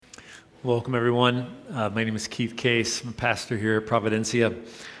Welcome, everyone. My name is Keith Case. I'm a pastor here at Providencia.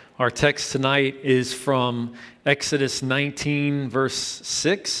 Our text tonight is from Exodus 19, verse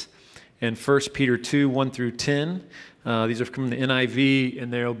 6, and 1 Peter 2, 1 through 10. These are from the NIV,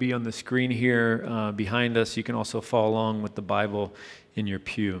 and they'll be on the screen here behind us. You can also follow along with the Bible in your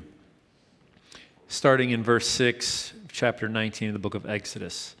pew. Starting in verse 6, chapter 19 of the book of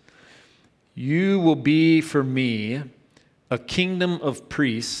Exodus. You will be for me a kingdom of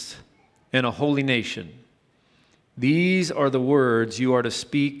priests and a holy nation. These are the words you are to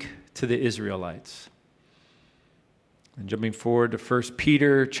speak to the Israelites. And jumping forward to 1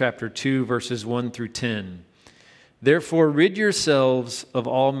 Peter chapter 2, verses 1 through 10. Therefore, rid yourselves of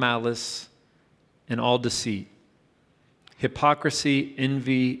all malice and all deceit, hypocrisy,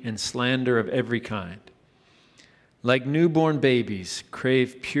 envy, and slander of every kind. Like newborn babies,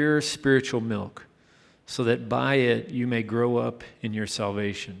 crave pure spiritual milk, so that by it you may grow up in your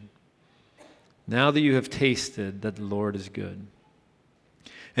salvation. Now that you have tasted that the Lord is good.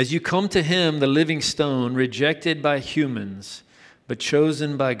 As you come to him, the living stone, rejected by humans, but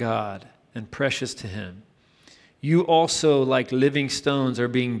chosen by God and precious to him, you also, like living stones, are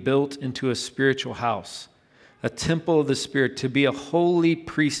being built into a spiritual house, a temple of the Spirit, to be a holy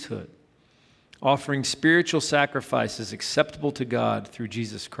priesthood, offering spiritual sacrifices acceptable to God through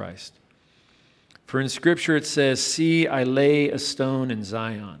Jesus Christ. For in Scripture it says, "See, I lay a stone in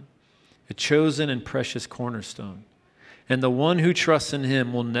Zion, a chosen and precious cornerstone, and the one who trusts in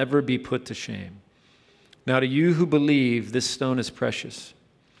him will never be put to shame." Now to you who believe, this stone is precious.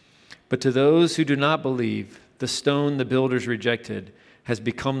 But to those who do not believe, the stone the builders rejected has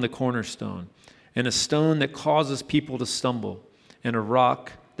become the cornerstone, and a stone that causes people to stumble, and a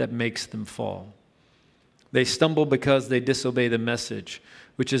rock that makes them fall. They stumble because they disobey the message,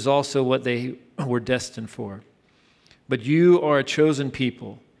 which is also what they were destined for. But you are a chosen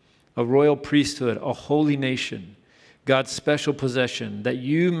people, a royal priesthood, a holy nation, God's special possession, that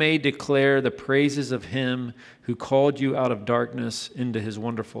you may declare the praises of him who called you out of darkness into his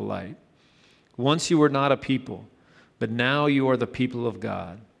wonderful light. Once you were not a people, but now you are the people of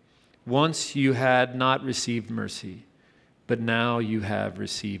God. Once you had not received mercy, but now you have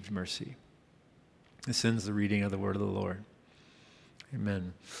received mercy. This ends the reading of the word of the Lord.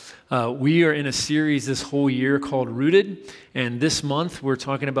 Amen. We are in a series this whole year called Rooted, and this month we're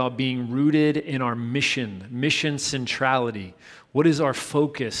talking about being rooted in our mission centrality. What is our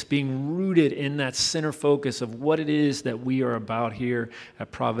focus? Being rooted in that center focus of what it is that we are about here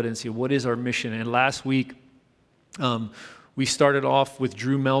at Providencia. What is our mission? And last week we started off with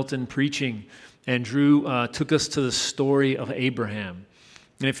Drew Melton preaching, and Drew took us to the story of Abraham.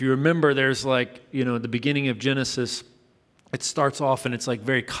 And if you remember, there's at the beginning of Genesis, it starts off and it's like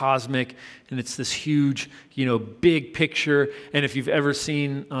very cosmic, and it's this huge, big picture. And if you've ever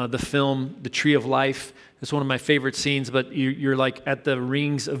seen the film, The Tree of Life, it's one of my favorite scenes, but you're like at the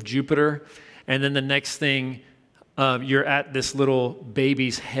rings of Jupiter. And then the next thing, you're at this little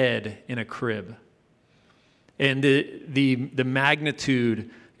baby's head in a crib. And the magnitude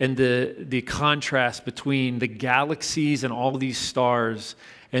and the contrast between the galaxies and all these stars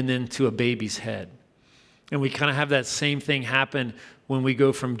and then to a baby's head. And we kind of have that same thing happen when we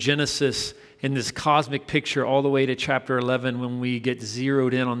go from Genesis in this cosmic picture all the way to chapter 11 when we get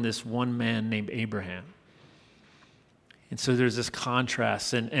zeroed in on this one man named Abraham. And so there's this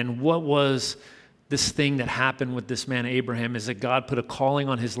contrast. And what was this thing that happened with this man Abraham is that God put a calling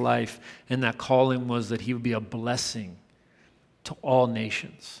on his life, and that calling was that he would be a blessing to all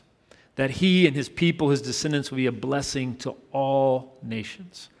nations. That he and his people, his descendants, would be a blessing to all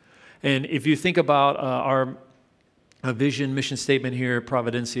nations. And if you think about our vision, mission statement here at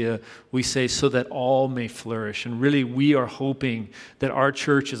Providencia, we say, so that all may flourish. And really, we are hoping that our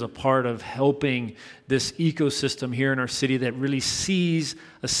church is a part of helping this ecosystem here in our city that really sees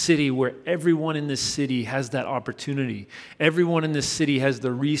a city where everyone in this city has that opportunity. Everyone in this city has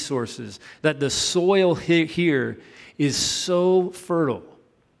the resources, that the soil here is so fertile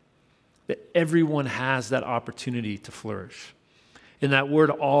that everyone has that opportunity to flourish. And that word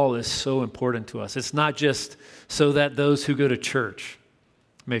all is so important to us. It's not just so that those who go to church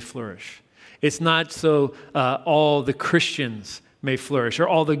may flourish. It's not so all the Christians may flourish or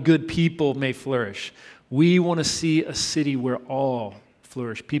all the good people may flourish. We want to see a city where all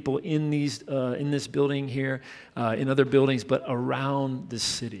flourish. People in this building here, in other buildings, but around this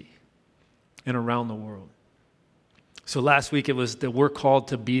city and around the world. So last week it was that we're called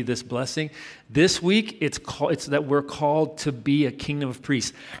to be this blessing. This week it's that we're called to be a kingdom of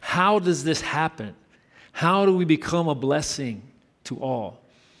priests. How does this happen? How do we become a blessing to all?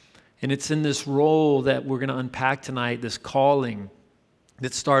 And it's in this role that we're going to unpack tonight, this calling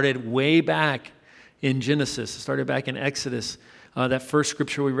that started way back in Genesis, started back in Exodus, that first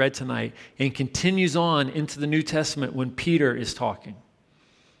scripture we read tonight, and continues on into the New Testament when Peter is talking.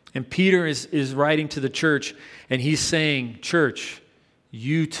 And Peter is writing to the church, and he's saying, church,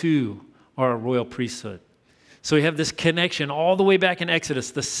 you too are a royal priesthood. So we have this connection all the way back in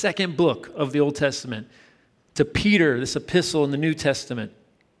Exodus, the second book of the Old Testament, to Peter, this epistle in the New Testament.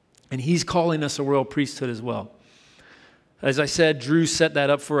 And he's calling us a royal priesthood as well. As I said, Drew set that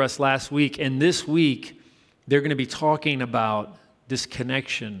up for us last week. And this week, they're going to be talking about this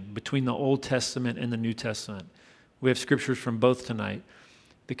connection between the Old Testament and the New Testament. We have scriptures from both tonight.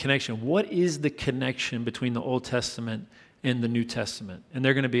 The connection. What is the connection between the Old Testament and the New Testament? And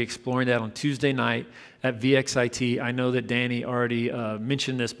they're going to be exploring that on Tuesday night at VXIT. I know that Danny already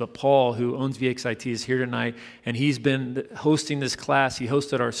mentioned this, but Paul, who owns VXIT, is here tonight, and he's been hosting this class. He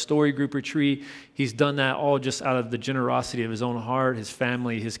hosted our story group retreat. He's done that all just out of the generosity of his own heart, his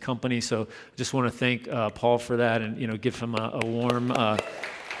family, his company. So I just want to thank Paul for that, and give him a warm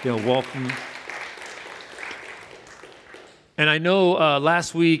welcome. And I know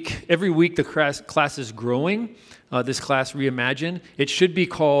last week, every week the class is growing. This class, Reimagine. It should be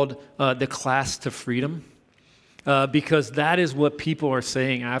called the Class to Freedom, because that is what people are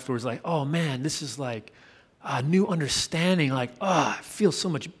saying afterwards. Like, oh man, this is like a new understanding. Like, I feel so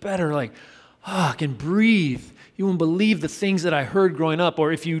much better. Like, I can breathe. You won't believe the things that I heard growing up.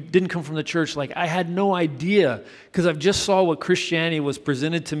 Or if you didn't come from the church, like I had no idea because I've just saw what Christianity was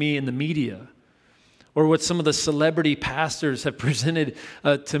presented to me in the media. Or what some of the celebrity pastors have presented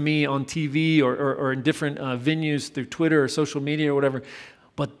to me on TV or in different venues through Twitter or social media or whatever.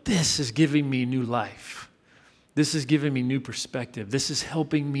 But this is giving me new life. This is giving me new perspective. This is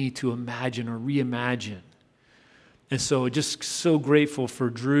helping me to imagine or reimagine. And so just so grateful for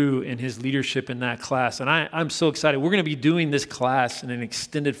Drew and his leadership in that class. And I'm so excited. We're going to be doing this class in an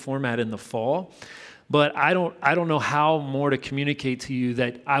extended format in the fall. But I don't know how more to communicate to you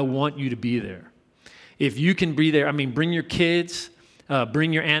that I want you to be there. If you can be there, bring your kids,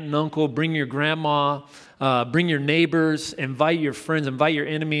 bring your aunt and uncle, bring your grandma, bring your neighbors, invite your friends, invite your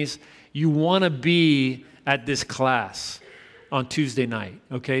enemies. You want to be at this class on Tuesday night,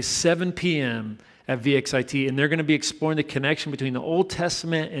 okay? 7 p.m. at VXIT, and they're going to be exploring the connection between the Old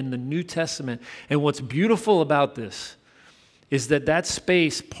Testament and the New Testament. And what's beautiful about this is that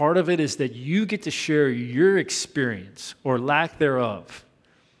space, part of it is that you get to share your experience or lack thereof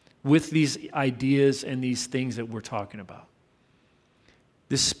with these ideas and these things that we're talking about.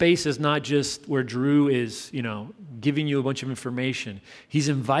 This space is not just where Drew is, giving you a bunch of information. He's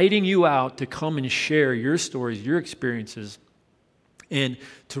inviting you out to come and share your stories, your experiences, and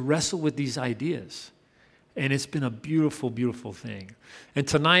to wrestle with these ideas. And it's been a beautiful, beautiful thing. And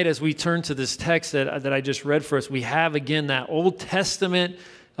tonight, as we turn to this text that I just read for us, we have, again, that Old Testament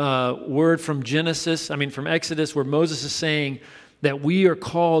word from from Exodus, where Moses is saying, that we are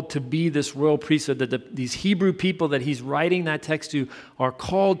called to be this royal priesthood, that these Hebrew people that he's writing that text to are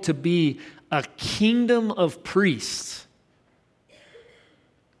called to be a kingdom of priests.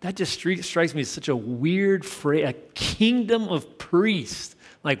 That just strikes me as such a weird phrase, a kingdom of priests.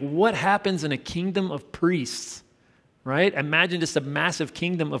 Like, what happens in a kingdom of priests, right? Imagine just a massive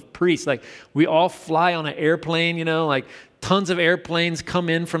kingdom of priests. Like, we all fly on an airplane, like tons of airplanes come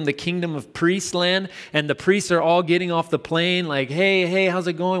in from the kingdom of priest land, and the priests are all getting off the plane like, hey, how's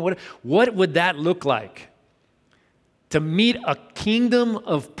it going? What would that look like? To meet a kingdom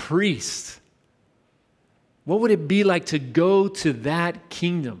of priests. What would it be like to go to that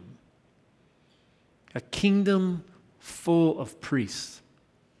kingdom? A kingdom full of priests.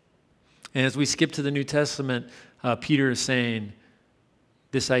 And as we skip to the New Testament, Peter is saying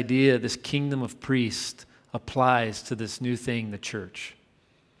this idea, this kingdom of priests, applies to this new thing, the church.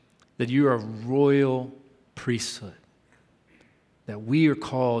 That you are a royal priesthood. That we are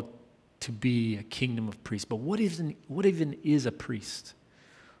called to be a kingdom of priests. But what even is a priest?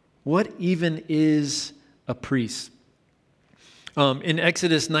 What even is a priest? In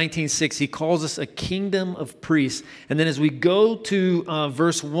Exodus 19:6, he calls us a kingdom of priests. And then as we go to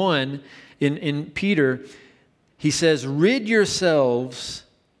verse 1 in Peter, he says, rid yourselves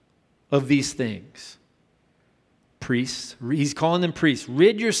of these things. Priests, he's calling them priests.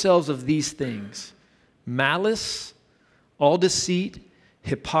 Rid yourselves of these things: malice, all deceit,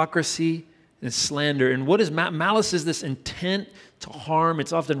 hypocrisy, and slander. And what is malice? Is this intent to harm.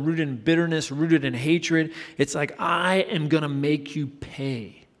 It's often rooted in bitterness, rooted in hatred. It's like, I am going to make you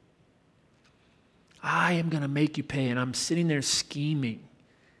pay. I am going to make you pay. And I'm sitting there scheming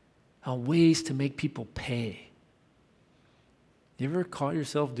on ways to make people pay. You ever caught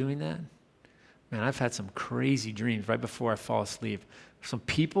yourself doing that? Man, I've had some crazy dreams right before I fall asleep some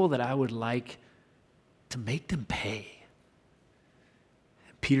people that I would like to make them pay.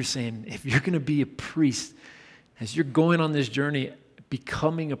 Peter's saying, if you're going to be a priest, as you're going on this journey,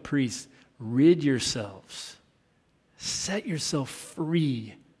 becoming a priest, rid yourselves. Set yourself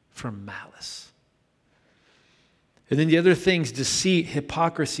free from malice. And then the other things, deceit,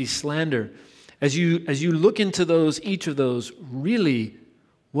 hypocrisy, slander. As you look into each of those, really,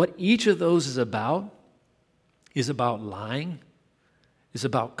 what each of those is about lying, is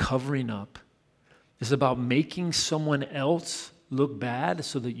about covering up, is about making someone else look bad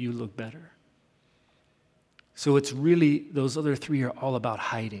so that you look better. So it's really, those other three are all about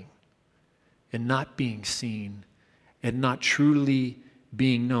hiding and not being seen and not truly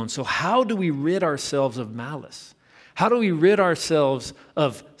being known. So how do we rid ourselves of malice? How do we rid ourselves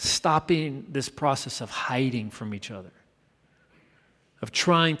of stopping this process of hiding from each other? Of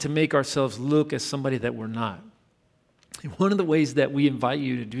trying to make ourselves look as somebody that we're not? And one of the ways that we invite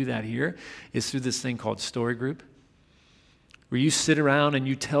you to do that here is through this thing called Story Group, where you sit around and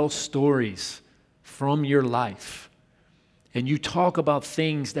you tell stories from your life. And you talk about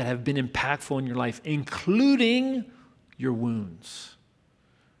things that have been impactful in your life, including your wounds.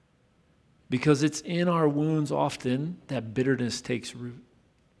 Because it's in our wounds often that bitterness takes root.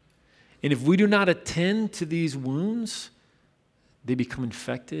 And if we do not attend to these wounds, they become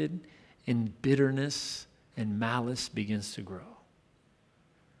infected, and bitterness and malice begins to grow.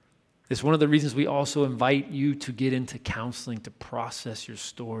 It's one of the reasons we also invite you to get into counseling to process your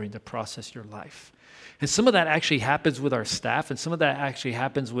story, to process your life. And some of that actually happens with our staff, and some of that actually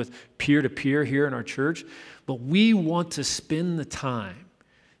happens with peer-to-peer here in our church. But we want to spend the time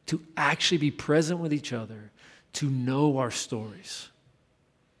to actually be present with each other, to know our stories.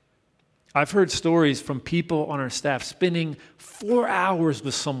 I've heard stories from people on our staff spending 4 hours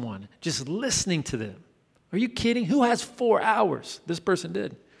with someone, just listening to them. Are you kidding? Who has 4 hours? This person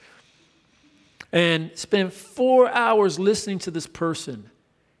did. And spent 4 hours listening to this person.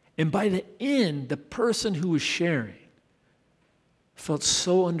 And by the end, the person who was sharing felt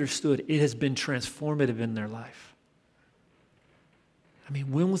so understood. It has been transformative in their life. I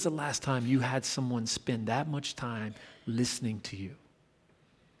mean, when was the last time you had someone spend that much time listening to you?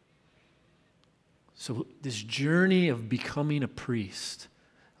 So this journey of becoming a priest,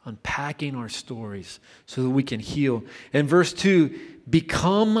 unpacking our stories so that we can heal. And verse 2,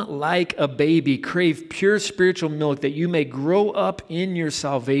 become like a baby, crave pure spiritual milk that you may grow up in your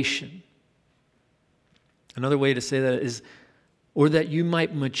salvation. Another way to say that is, or that you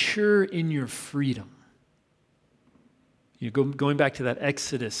might mature in your freedom. Going back to that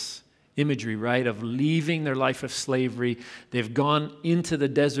Exodus imagery, right, of leaving their life of slavery. They've gone into the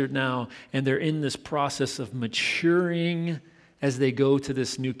desert now, and they're in this process of maturing as they go to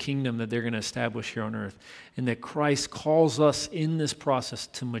this new kingdom that they're going to establish here on earth. And that Christ calls us in this process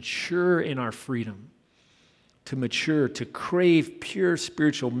to mature in our freedom, to mature, to crave pure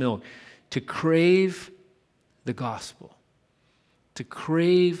spiritual milk, to crave the gospel, to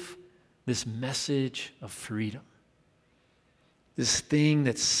crave this message of freedom, this thing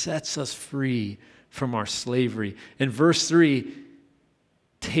that sets us free from our slavery. And verse 3,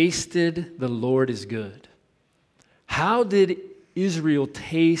 tasted the Lord is good. How did Israel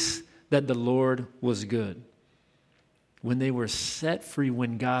taste that the Lord was good? When they were set free,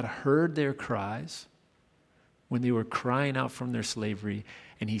 when God heard their cries, when they were crying out from their slavery,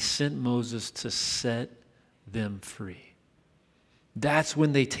 and he sent Moses to set them free. That's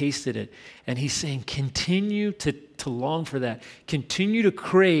when they tasted it. And he's saying, continue to long for that. Continue to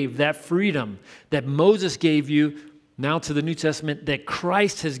crave that freedom that Moses gave you, now to the New Testament, that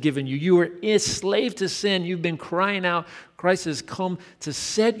Christ has given you. You were a slave to sin. You've been crying out. Christ has come to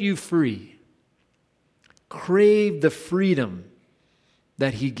set you free. Crave the freedom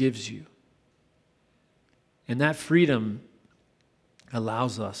that he gives you. And that freedom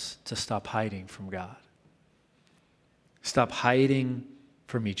allows us to stop hiding from God. Stop hiding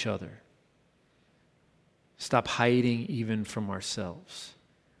from each other. Stop hiding even from ourselves.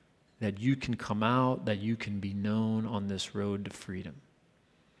 That you can come out, that you can be known on this road to freedom.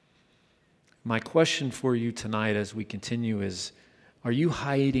 My question for you tonight as we continue is, are you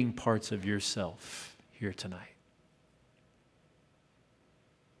hiding parts of yourself here tonight?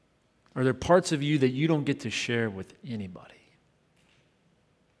 Are there parts of you that you don't get to share with anybody?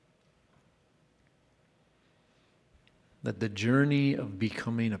 That the journey of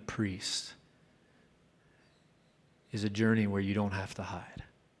becoming a priest is a journey where you don't have to hide.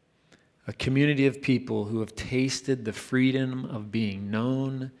 A community of people who have tasted the freedom of being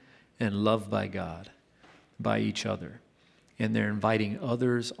known and loved by God, by each other. and they're inviting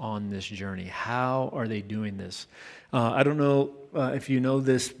others on this journey. How are they doing this? I don't know if you know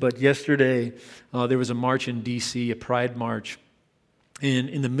this, but yesterday there was a march in D.C., a pride march. And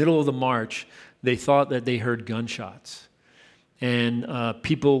in the middle of the march, they thought that they heard gunshots. And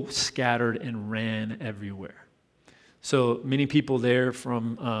people scattered and ran everywhere. So many people there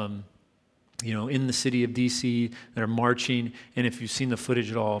from, in the city of D.C. that are marching. And if you've seen the footage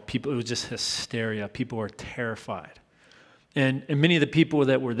at all, it was just hysteria. People were terrified. And many of the people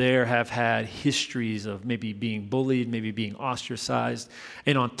that were there have had histories of maybe being bullied, maybe being ostracized.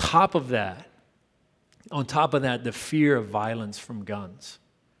 And on top of that, the fear of violence from guns.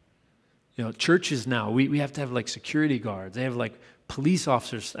 Churches now, we have to have like security guards. They have like police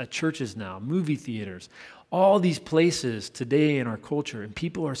officers at churches now, movie theaters, all these places today in our culture. And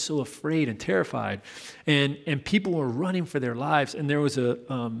people are so afraid and terrified. And people are running for their lives. And there was a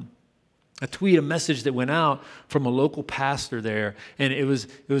tweet, a message that went out from a local pastor there, and it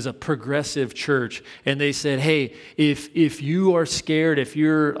was a progressive church, and they said, hey, if you are scared, if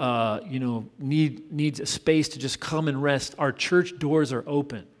you're needs a space to just come and rest, our church doors are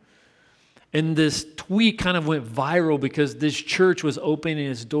open. And this tweet kind of went viral because this church was opening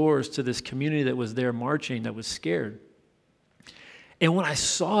its doors to this community that was there marching, that was scared. And when I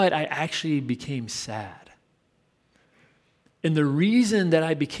saw it, I actually became sad. And the reason that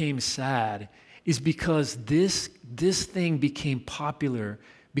I became sad is because this thing became popular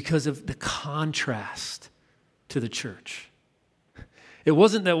because of the contrast to the church. It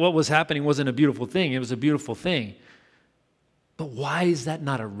wasn't that what was happening wasn't a beautiful thing. It was a beautiful thing. But why is that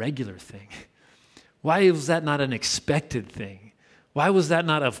not a regular thing? Why was that not an expected thing? Why was that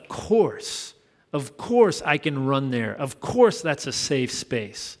not of course? Of course I can run there. Of course that's a safe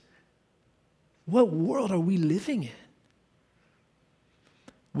space. What world are we living in?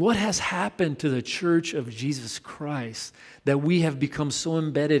 What has happened to the church of Jesus Christ that we have become so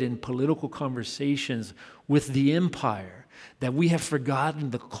embedded in political conversations with the empire that we have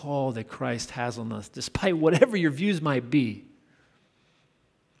forgotten the call that Christ has on us, despite whatever your views might be,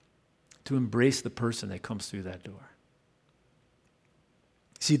 to embrace the person that comes through that door?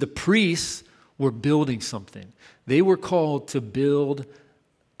 See, the priests were building something. They were called to build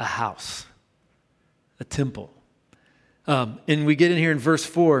a house, a temple. And we get in here in verse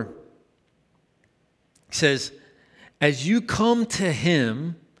 4. It says, as you come to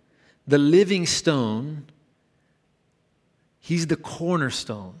him, the living stone, he's the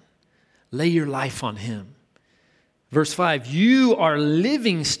cornerstone. Lay your life on him. Verse 5, you are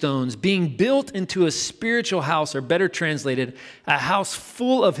living stones being built into a spiritual house, or better translated, a house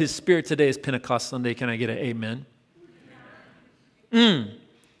full of his Spirit. Today is Pentecost Sunday. Can I get an amen?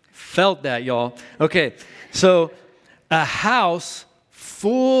 Felt that, y'all. Okay, so a house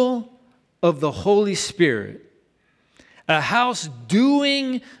full of the Holy Spirit. A house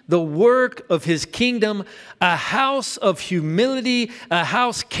doing the work of his kingdom, a house of humility, a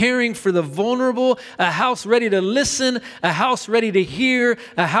house caring for the vulnerable, a house ready to listen, a house ready to hear,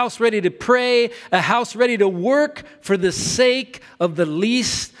 a house ready to pray, a house ready to work for the sake of the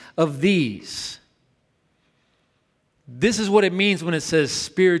least of these. This is what it means when it says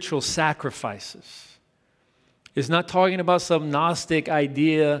spiritual sacrifices. It's not talking about some Gnostic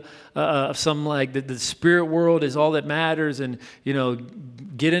idea of some like the spirit world is all that matters, and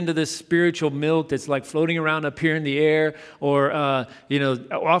get into this spiritual milk that's like floating around up here in the air, or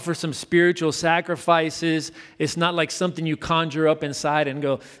offer some spiritual sacrifices. It's not like something you conjure up inside and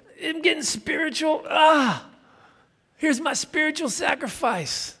go, I'm getting spiritual. Here's my spiritual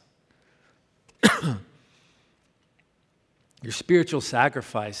sacrifice. Your spiritual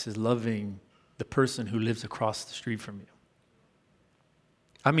sacrifice is loving the person who lives across the street from you.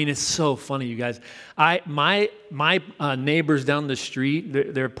 I mean, it's so funny, you guys. My neighbors down the street,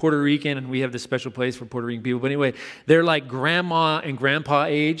 they're Puerto Rican, and we have this special place for Puerto Rican people. But anyway, they're like grandma and grandpa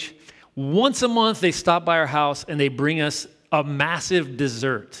age. Once a month, they stop by our house, and they bring us a massive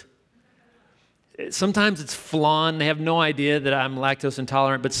dessert. Sometimes it's flan. They have no idea that I'm lactose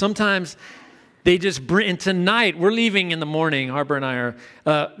intolerant, but sometimes they just bring, and tonight, we're leaving in the morning, Harper and I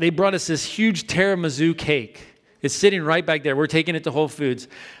are, they brought us this huge tiramisu cake. It's sitting right back there. We're taking it to Whole Foods.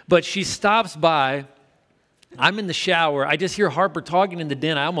 But she stops by. I'm in the shower. I just hear Harper talking in the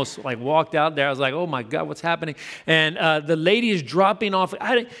den. I almost walked out there. I was like, oh my God, what's happening? And the lady is dropping off.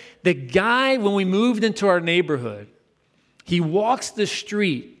 The guy, when we moved into our neighborhood, he walks the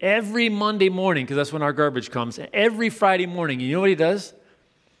street every Monday morning, because that's when our garbage comes, every Friday morning. You know what he does?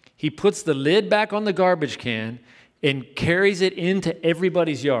 He puts the lid back on the garbage can and carries it into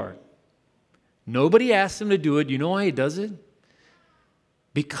everybody's yard. Nobody asks him to do it. You know why he does it?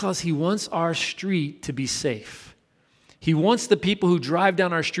 Because he wants our street to be safe. He wants the people who drive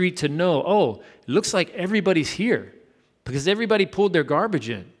down our street to know, oh, it looks like everybody's here because everybody pulled their garbage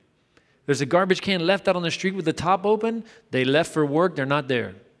in. There's a garbage can left out on the street with the top open. They left for work. They're not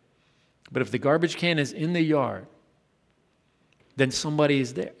there. But if the garbage can is in the yard, then somebody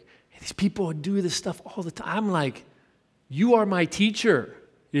is there. These people do this stuff all the time. I'm like, you are my teacher.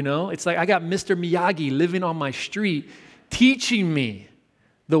 You know, it's like I got Mr. Miyagi living on my street teaching me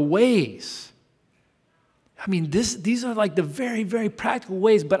the ways. I mean, these are like the very, very practical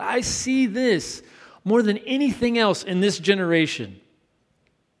ways, but I see this more than anything else in this generation.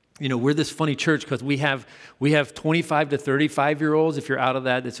 You know, we're this funny church because we have 25 to 35-year-olds. If you're out of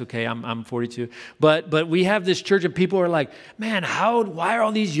that, that's okay. I'm 42. But we have this church and people are like, man, why are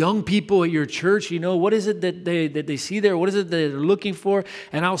all these young people at your church? You know, what is it that they see there? What is it that they're looking for?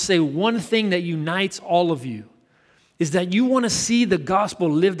 And I'll say one thing that unites all of you is that you want to see the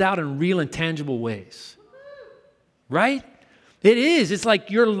gospel lived out in real and tangible ways. Right? It is. It's like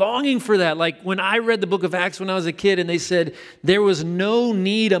you're longing for that. Like when I read the book of Acts when I was a kid and they said there was no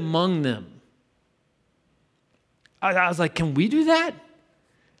need among them. I was like, can we do that?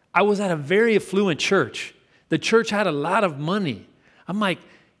 I was at a very affluent church. The church had a lot of money. I'm like,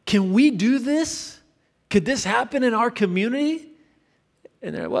 can we do this? Could this happen in our community?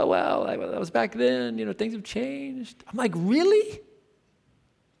 And they're, well, that was back then. You know, things have changed. I'm like, really?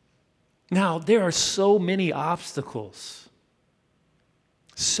 Now, there are so many obstacles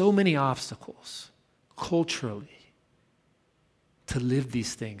culturally to live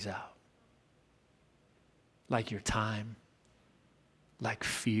these things out. Like your time, like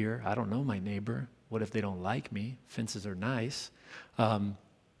fear. I don't know my neighbor. What if they don't like me? Fences are nice.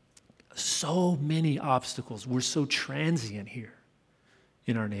 So many obstacles. We're so transient here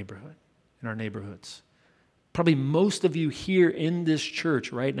in our neighborhood, in our neighborhoods. Probably most of you here in this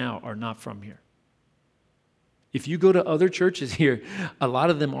church right now are not from here. If you go to other churches here, a lot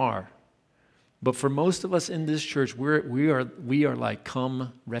of them are. But for most of us in this church, we are like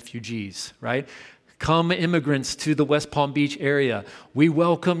come refugees, right? Come immigrants to the West Palm Beach area. We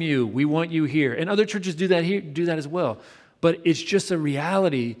welcome you. We want you here. And other churches do that as well. But it's just a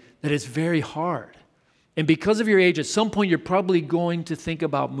reality that it's very hard. And because of your age, at some point, you're probably going to think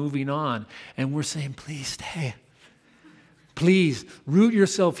about moving on. And we're saying, please stay. Please root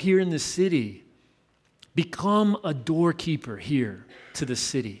yourself here in the city. Become a doorkeeper here to the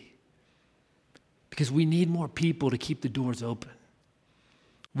city. Because we need more people to keep the doors open.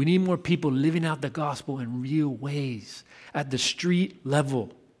 We need more people living out the gospel in real ways at the street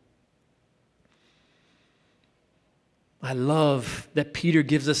level. I love that Peter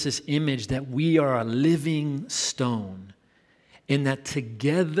gives us this image that we are a living stone and that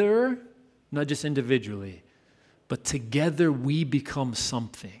together, not just individually, but together we become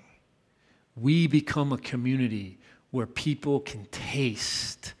something. We become a community where people can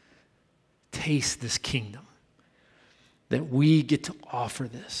taste this kingdom, that we get to offer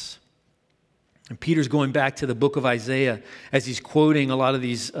this. And Peter's going back to the book of Isaiah as he's quoting a lot of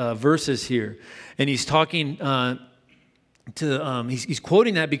these verses here. And he's talking he's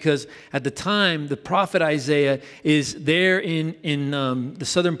quoting that because at the time, the prophet Isaiah is there in the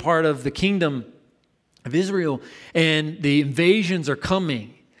southern part of the kingdom of Israel, and the invasions are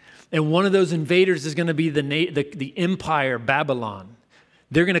coming. And one of those invaders is going to be the empire, Babylon.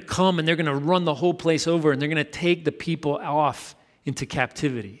 They're going to come and they're going to run the whole place over, and they're going to take the people off into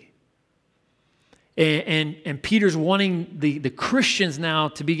captivity. And Peter's wanting the Christians now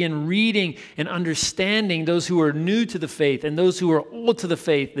to begin reading and understanding those who are new to the faith and those who are old to the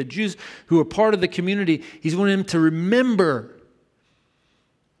faith, the Jews who are part of the community. He's wanting them to remember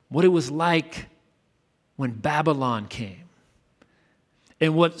what it was like when Babylon came.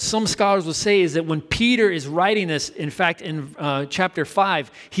 And what some scholars will say is that when Peter is writing this, in fact, in chapter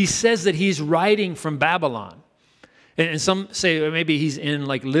 5, he says that he's writing from Babylon. And some say maybe he's in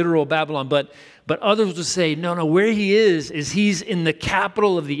like literal Babylon, but others will say, no, where he is he's in the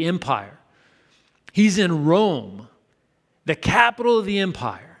capital of the empire. He's in Rome, the capital of the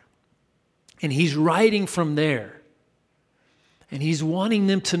empire. And he's writing from there. And he's wanting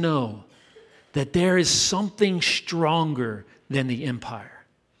them to know that there is something stronger than the empire.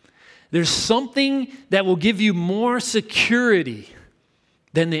 There's something that will give you more security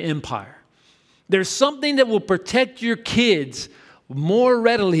than the empire. There's something that will protect your kids more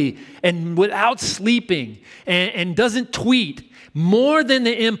readily and without sleeping and doesn't tweet more than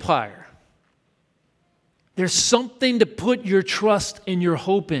the empire. There's something to put your trust and your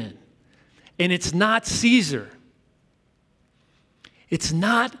hope in. And it's not Caesar. It's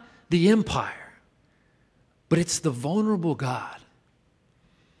not the empire. But it's the vulnerable God.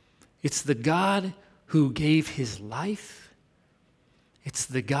 It's the God who gave his life. It's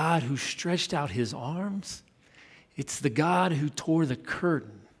the God who stretched out his arms. It's the God who tore the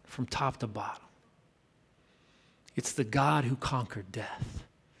curtain from top to bottom. It's the God who conquered death.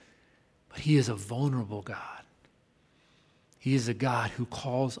 But he is a vulnerable God. He is a God who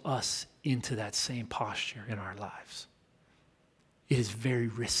calls us into that same posture in our lives. It is very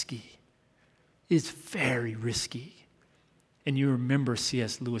risky. It's very risky. And you remember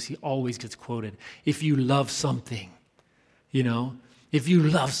C.S. Lewis, he always gets quoted. If you love something, if you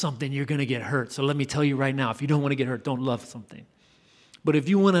love something, you're going to get hurt. So let me tell you right now, if you don't want to get hurt, don't love something. But if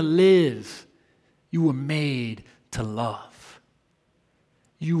you want to live, you were made to love.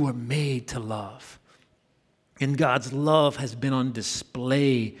 You were made to love. And God's love has been on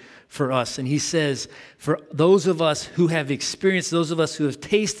display for us. And he says, for those of us who have experienced, those of us who have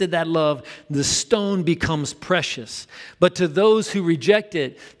tasted that love, the stone becomes precious. But to those who reject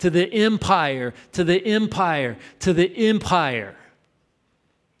it, to the empire,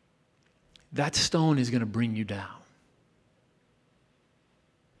 that stone is going to bring you down.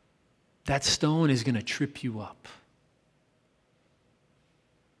 That stone is going to trip you up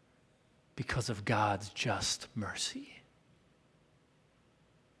because of God's just mercy.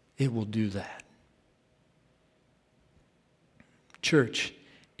 It will do that. Church,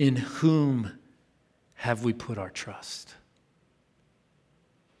 in whom have we put our trust?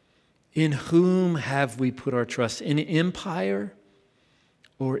 In whom have we put our trust? In empire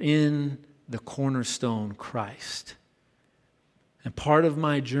or in the cornerstone, Christ? And part of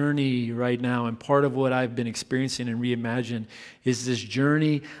my journey right now, and part of what I've been experiencing in Reimagine, is this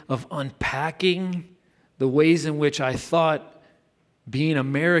journey of unpacking the ways in which I thought being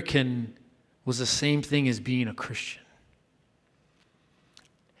American was the same thing as being a Christian.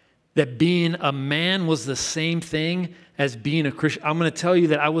 That being a man was the same thing as being a Christian. I'm going to tell you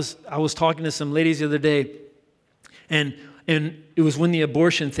that I was talking to some ladies the other day, and it was when the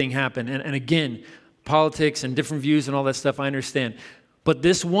abortion thing happened. And again, politics and different views and all that stuff, I understand. But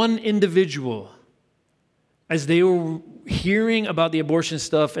this one individual, as they were hearing about the abortion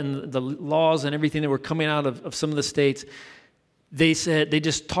stuff and the laws and everything that were coming out of some of the states, they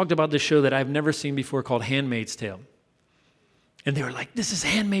just talked about this show that I've never seen before called Handmaid's Tale. And they were like, this is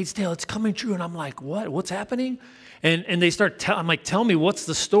Handmaid's Tale, it's coming true. And I'm like, what? What's happening? And they start I'm like, tell me, what's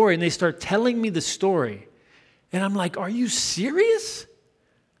the story? And they start telling me the story. And I'm like, are you serious?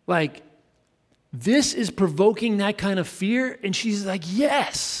 Like, this is provoking that kind of fear? And she's like,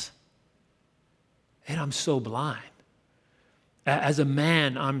 yes. And I'm so blind. As a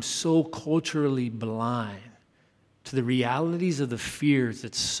man, I'm so culturally blind to the realities of the fears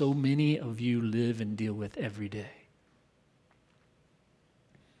that so many of you live and deal with every day.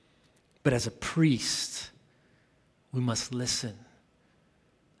 But as a priest, we must listen.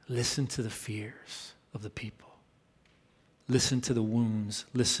 Listen to the fears of the people. Listen to the wounds.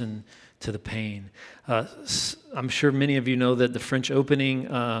 Listen to the pain. I'm sure many of you know that the French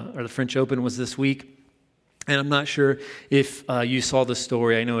Open was this week. And I'm not sure if you saw the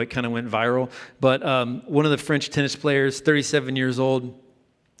story. I know it kind of went viral. But one of the French tennis players, 37 years old,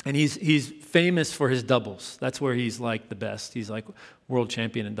 and he's famous for his doubles. That's where he's like the best. He's like world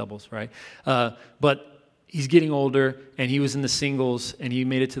champion in doubles, right? But he's getting older, and he was in the singles, and he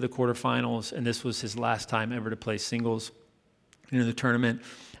made it to the quarterfinals, and this was his last time ever to play singles in the tournament.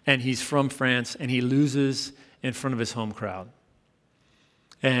 And he's from France, and he loses in front of his home crowd.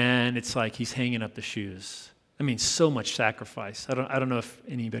 And it's like he's hanging up the shoes. I mean, so much sacrifice. I don't know if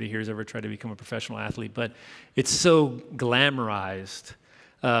anybody here has ever tried to become a professional athlete, but it's so glamorized.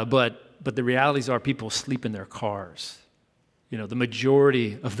 But the realities are people sleep in their cars. You know, the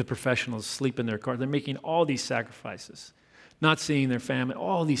majority of the professionals sleep in their cars. They're making all these sacrifices, not seeing their family,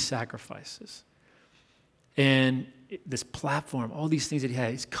 all these sacrifices. And this platform, all these things that he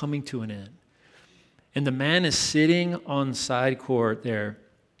had, is coming to an end. And the man is sitting on side court there,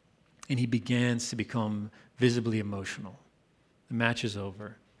 and he begins to become visibly emotional. The match is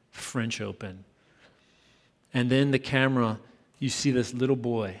over. French Open. And then the camera, you see this little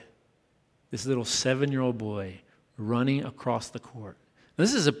boy, this little 7-year-old boy running across the court. Now,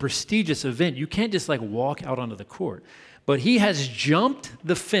 this is a prestigious event. You can't just like walk out onto the court. But he has jumped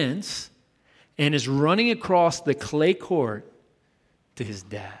the fence and is running across the clay court to his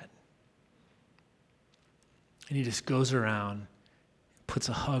dad. And he just goes around, puts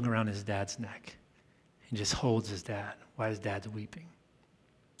a hug around his dad's neck, and just holds his dad while his dad's weeping.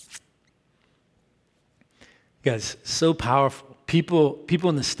 Guys, so powerful. People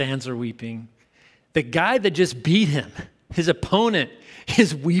in the stands are weeping. The guy that just beat him, his opponent,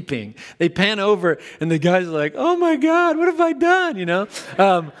 is weeping. They pan over, and the guy's like, oh my God, what have I done, you know?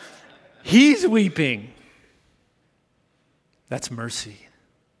 He's weeping. That's mercy.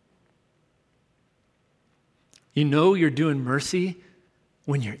 You know you're doing mercy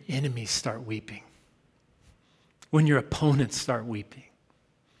when your enemies start weeping, when your opponents start weeping.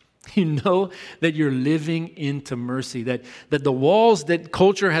 You know that you're living into mercy, that the walls that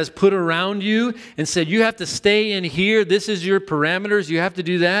culture has put around you and said, you have to stay in here, this is your parameters, you have to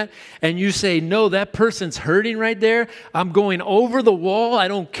do that. And you say, no, that person's hurting right there. I'm going over the wall, I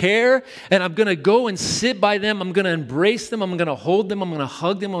don't care. And I'm going to go and sit by them. I'm going to embrace them. I'm going to hold them. I'm going to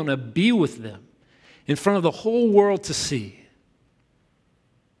hug them. I'm going to be with them in front of the whole world to see.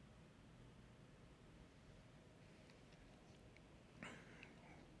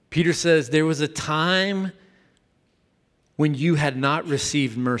 Peter says, there was a time when you had not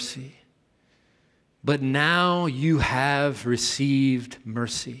received mercy, but now you have received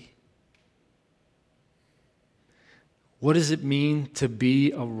mercy. What does it mean to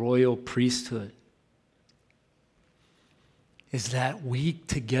be a royal priesthood? Is that we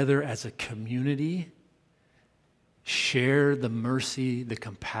together as a community share the mercy, the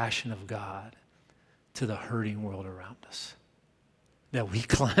compassion of God to the hurting world around us. That we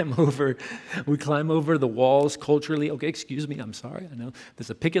climb over the walls culturally. Okay, excuse me, I'm sorry. I know there's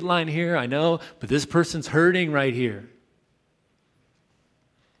a picket line here, I know, but this person's hurting right here.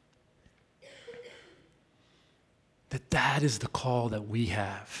 That is the call that we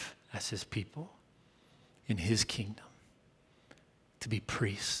have as his people in his kingdom, to be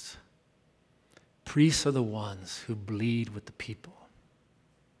priests. Priests are the ones who bleed with the people.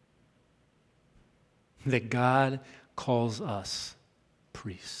 That God calls us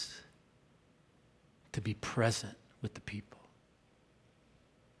priests to be present with the people,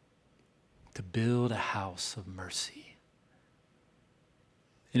 to build a house of mercy.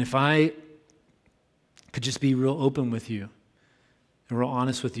 And if I could just be real open with you and real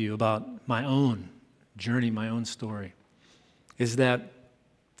honest with you about my own journey, my own story, is that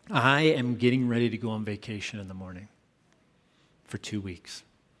I am getting ready to go on vacation in the morning for 2 weeks.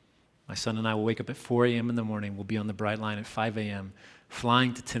 My son and I will wake up at 4 a.m. in the morning. We'll be on the Brightline at 5 a.m.,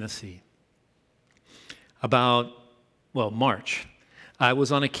 flying to Tennessee. March, I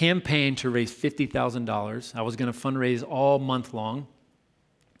was on a campaign to raise $50,000. I was going to fundraise all month long.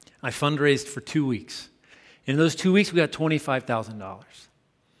 I fundraised for 2 weeks. In those 2 weeks, we got $25,000.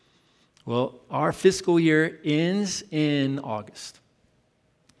 Well, our fiscal year ends in August.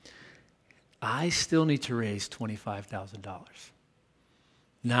 I still need to raise $25,000.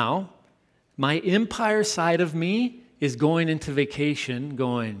 Now, my empire side of me is going into vacation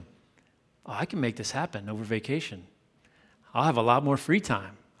going, oh, I can make this happen over vacation. I'll have a lot more free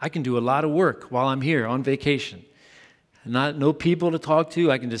time. I can do a lot of work while I'm here on vacation. No people to talk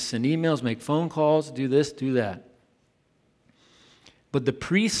to. I can just send emails, make phone calls, do this, do that. But the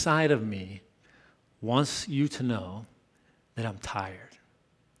priest side of me wants you to know that I'm tired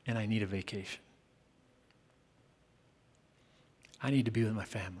and I need a vacation. I need to be with my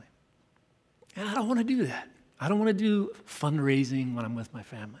family. And I don't want to do that. I don't want to do fundraising when I'm with my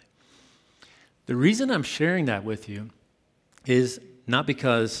family. The reason I'm sharing that with you is not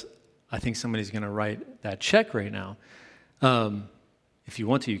because I think somebody's going to write that check right now. If you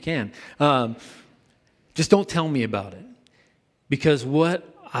want to, you can. Just don't tell me about it. Because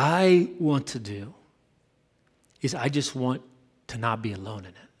what I want to do is I just want to not be alone in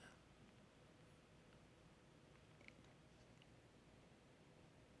it.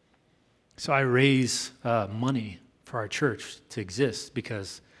 So I raise money for our church to exist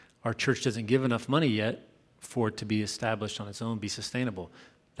because our church doesn't give enough money yet for it to be established on its own, be sustainable.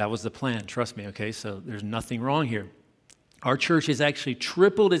 That was the plan, trust me, okay? So there's nothing wrong here. Our church has actually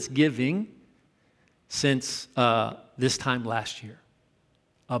tripled its giving since this time last year.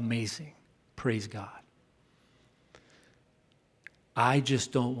 Amazing. Praise God. I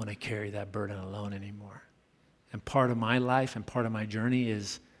just don't want to carry that burden alone anymore. And part of my life and part of my journey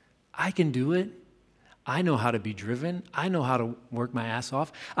is I can do it. I know how to be driven. I know how to work my ass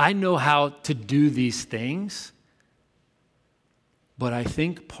off. I know how to do these things. But I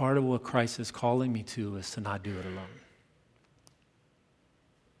think part of what Christ is calling me to is to not do it alone.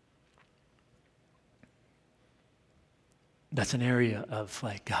 That's an area of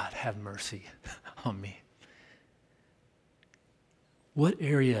like, God, have mercy on me. What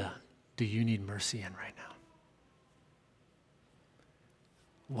area do you need mercy in right now?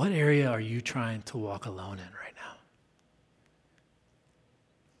 What area are you trying to walk alone in right now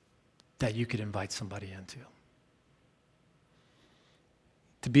that you could invite somebody into?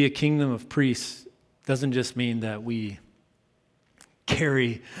 To be a kingdom of priests doesn't just mean that we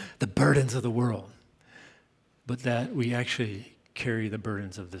carry the burdens of the world, but that we actually carry the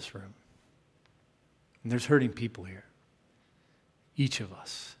burdens of this room. And there's hurting people here. Each of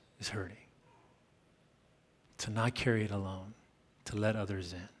us is hurting. To not carry it alone, to let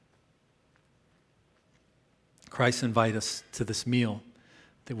others in. Christ invites us to this meal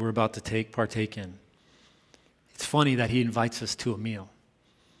that we're about to partake in. It's funny that he invites us to a meal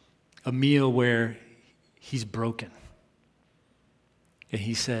where he's broken. And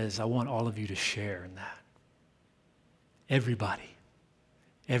he says, I want all of you to share in that. Everybody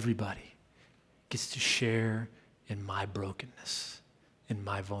gets to share in my brokenness, in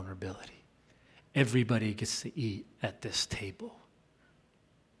my vulnerability. Everybody gets to eat at this table.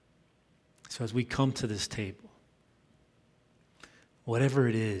 So as we come to this table, whatever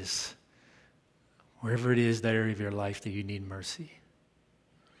it is, wherever it is, that area of your life that you need mercy,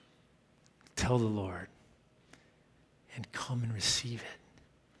 tell the Lord and come and receive it.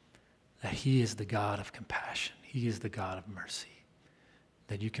 That he is the God of compassion. He is the God of mercy.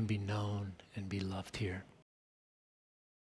 That you can be known and be loved here.